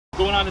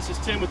going on? This is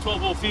Tim with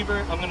 12-Volt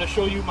Fever. I'm going to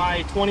show you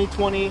my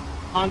 2020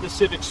 Honda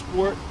Civic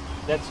Sport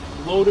that's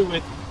loaded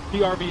with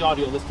PRV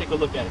audio. Let's take a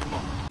look at it. Come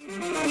on.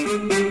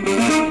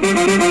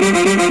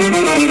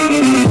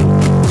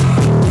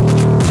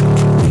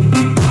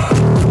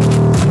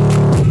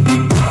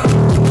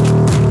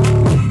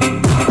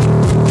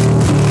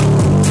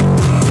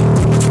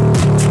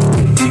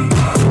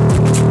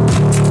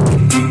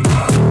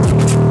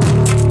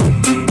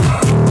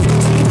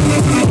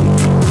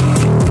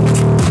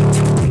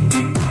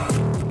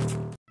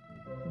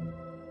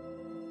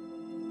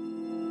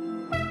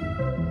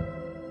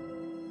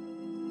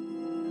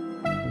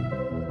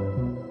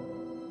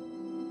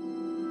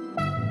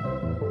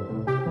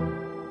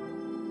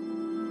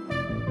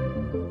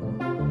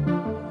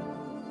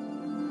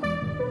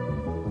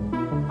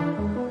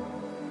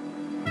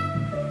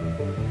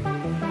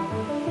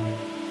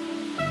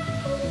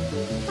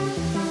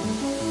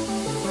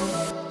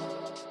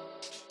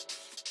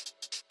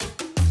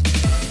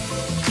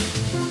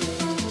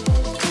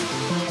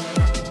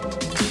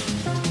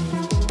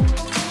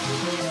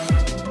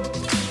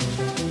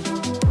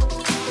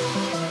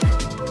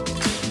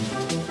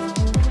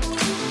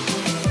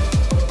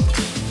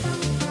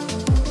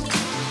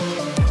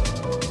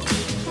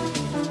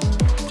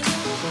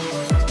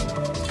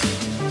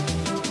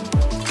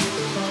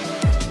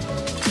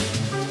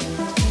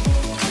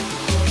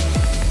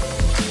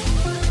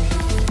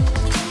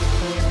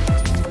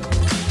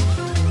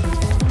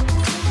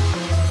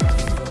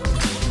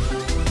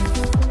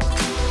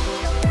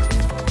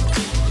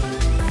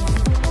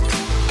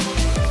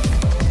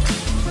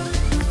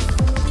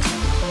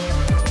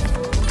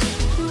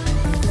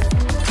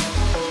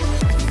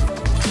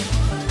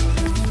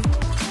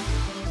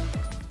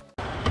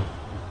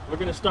 We're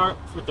going to start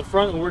with the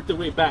front and work the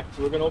way back.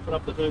 So we're going to open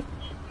up the hood,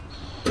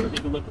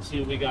 take a look and see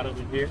what we got over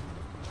here.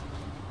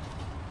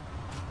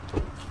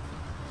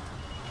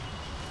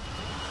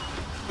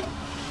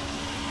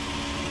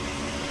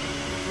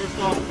 First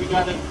off, we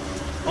got an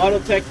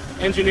Autotech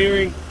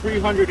Engineering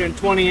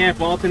 320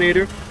 amp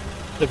alternator.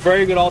 It's a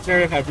very good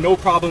alternator, I have no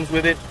problems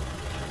with it.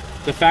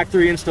 The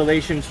factory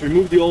installations,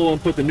 remove the old one,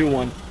 put the new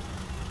one.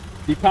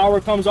 The power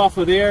comes off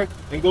of there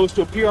and goes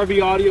to a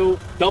PRV Audio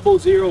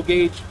 00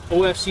 gauge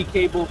OFC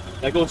cable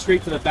that goes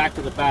straight to the back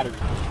of the battery.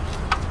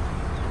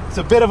 It's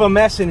a bit of a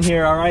mess in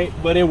here, alright,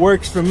 but it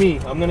works for me.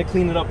 I'm going to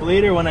clean it up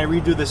later when I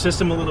redo the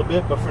system a little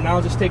bit, but for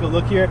now just take a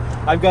look here.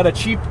 I've got a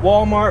cheap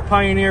Walmart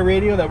Pioneer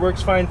radio that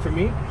works fine for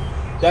me.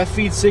 That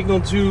feeds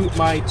signal to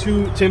my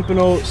two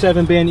Timpano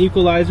 7-band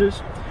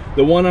equalizers.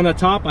 The one on the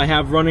top I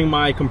have running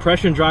my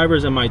compression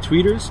drivers and my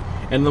tweeters,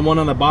 and the one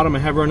on the bottom I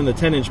have running the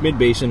 10-inch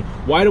mid-bass. And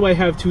why do I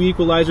have two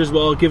equalizers?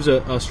 Well, it gives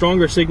a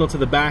stronger signal to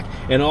the back,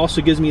 and it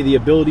also gives me the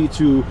ability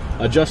to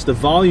adjust the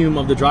volume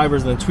of the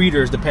drivers and the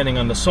tweeters depending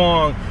on the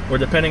song or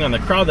depending on the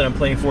crowd that I'm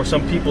playing for.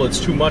 Some people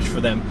it's too much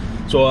for them.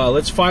 So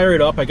let's fire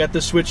it up. I got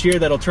this switch here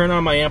that'll turn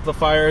on my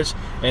amplifiers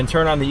and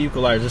turn on the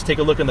equalizers. Let's take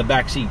a look in the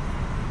back seat.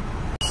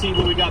 Let's see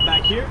what we got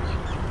back here.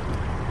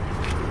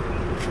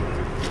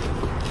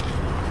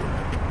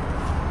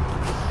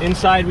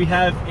 Inside we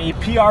have a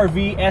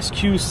PRV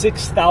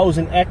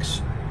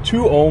SQ6000X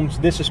 2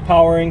 ohms. This is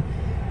powering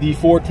the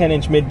 4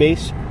 10-inch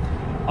mid-bass.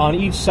 On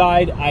each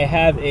side I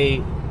have a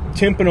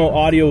Timpano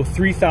Audio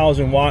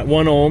 3000 watt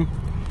 1 ohm,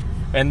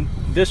 and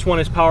this one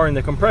is powering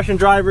the compression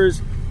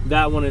drivers.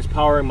 That one is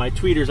powering my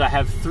tweeters. I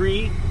have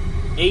 3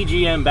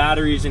 AGM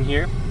batteries in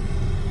here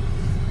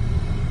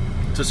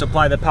to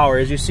supply the power.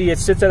 As you see, it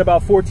sits at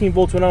about 14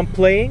 volts when I'm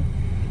playing.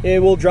 It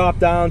will drop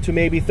down to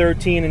maybe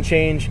 13 and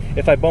change.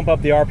 If I bump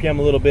up the RPM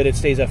a little bit, it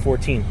stays at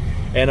 14.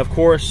 And of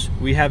course,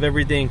 we have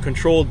everything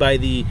controlled by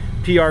the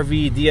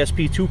PRV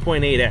DSP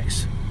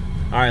 2.8X.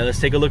 All right, let's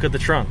take a look at the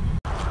trunk.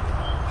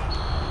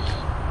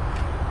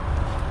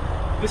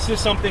 This is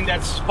something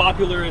that's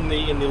popular in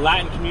the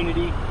Latin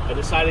community. I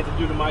decided to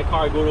do to my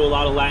car. I go to a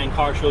lot of Latin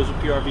car shows with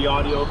PRV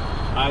audio.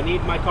 I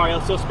need my car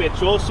El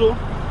Sospechoso.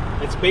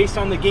 It's based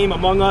on the game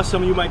Among Us.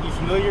 Some of you might be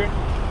familiar.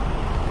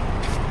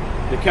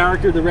 The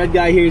character, the red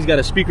guy here, he's got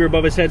a speaker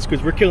above his head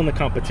because we're killing the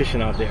competition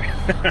out there.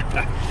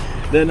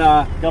 Then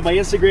got my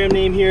Instagram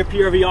name here,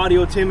 PRV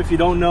Audio Tim, if you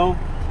don't know.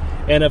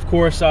 And of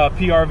course,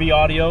 PRV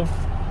Audio.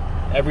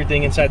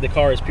 Everything inside the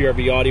car is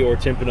PRV Audio or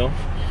Timpano.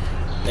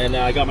 And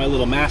I got my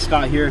little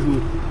mascot here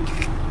who's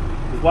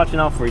watching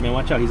out for you, man.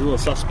 Watch out, he's a little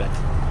suspect.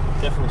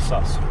 Definitely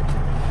sus.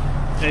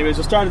 Anyways,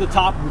 we'll start at the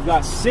top. We've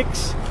got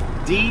 6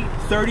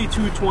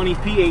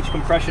 D3220Ph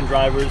compression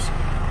drivers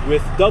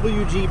with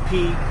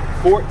WGP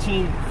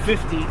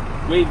 1450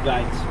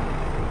 waveguides.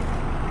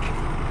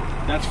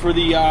 That's for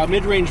the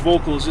mid-range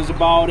vocals. Is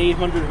about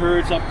 800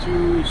 hertz up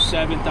to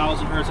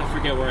 7,000 hertz. I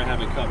forget where I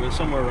have it cut, but it's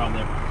somewhere around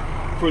there.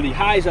 For the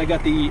highs, I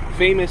got the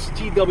famous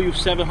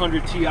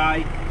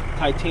TW700Ti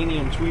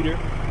titanium tweeter.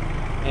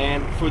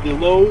 And for the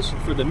lows,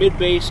 for the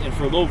mid-bass and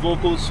for low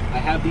vocals, I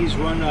have these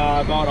run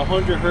about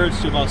 100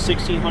 hertz to about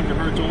 1600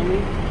 hertz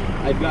only.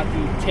 I've got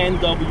the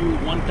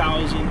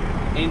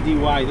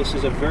 10W1000-NDY. This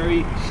is a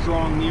very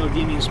strong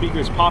neodymium speaker.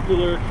 It's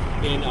popular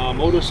in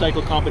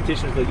motorcycle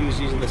competitions. They'll use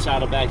these in the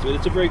saddlebags, but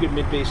it's a very good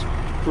mid-bass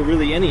for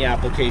really any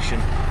application.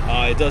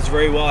 It does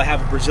very well. I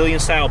have Brazilian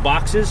style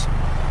boxes.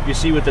 You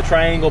see with the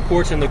triangle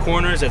ports in the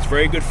corners, that's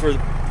very good for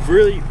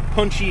really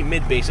punchy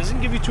mid bass.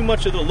 Doesn't give you too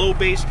much of the low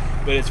bass,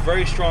 but it's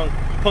very strong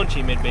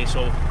punchy mid bass.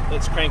 So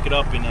let's crank it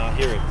up and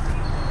hear it.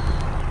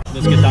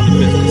 Let's get down to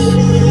business.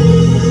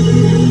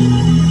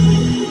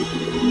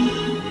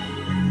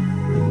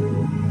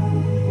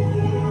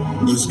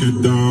 Let's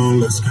get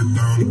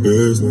down to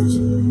business.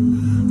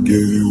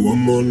 Give you one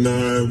more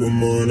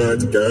night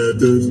to get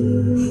this.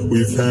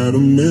 We've had a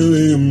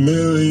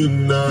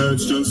million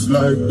nights just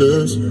like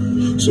this.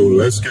 So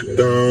let's get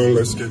down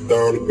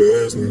to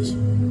business.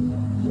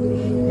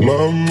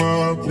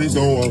 Mama, please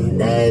don't worry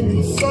about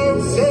me.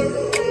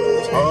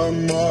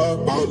 I'm not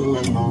about to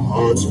let my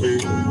heart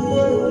speak.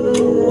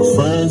 My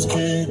friends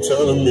keep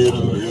telling me to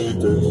leave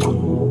this.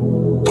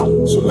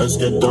 So let's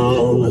get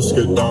down to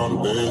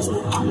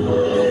business.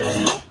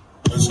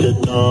 Let's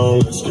get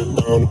down to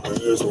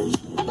business.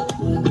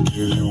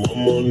 Give you one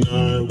more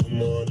night to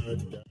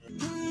get.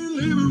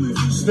 Leaving if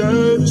you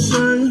stay the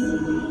same.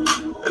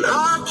 And I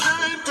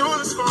can't do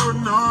this for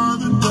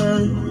another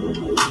day.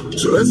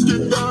 So let's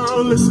get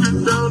down to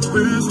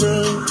business.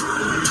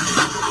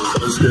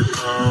 Let's get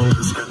down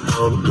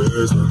to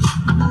business.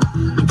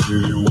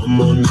 Give you one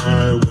more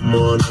night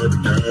to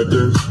get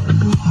this.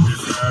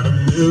 We've had a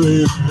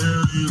million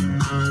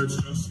nights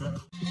just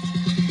like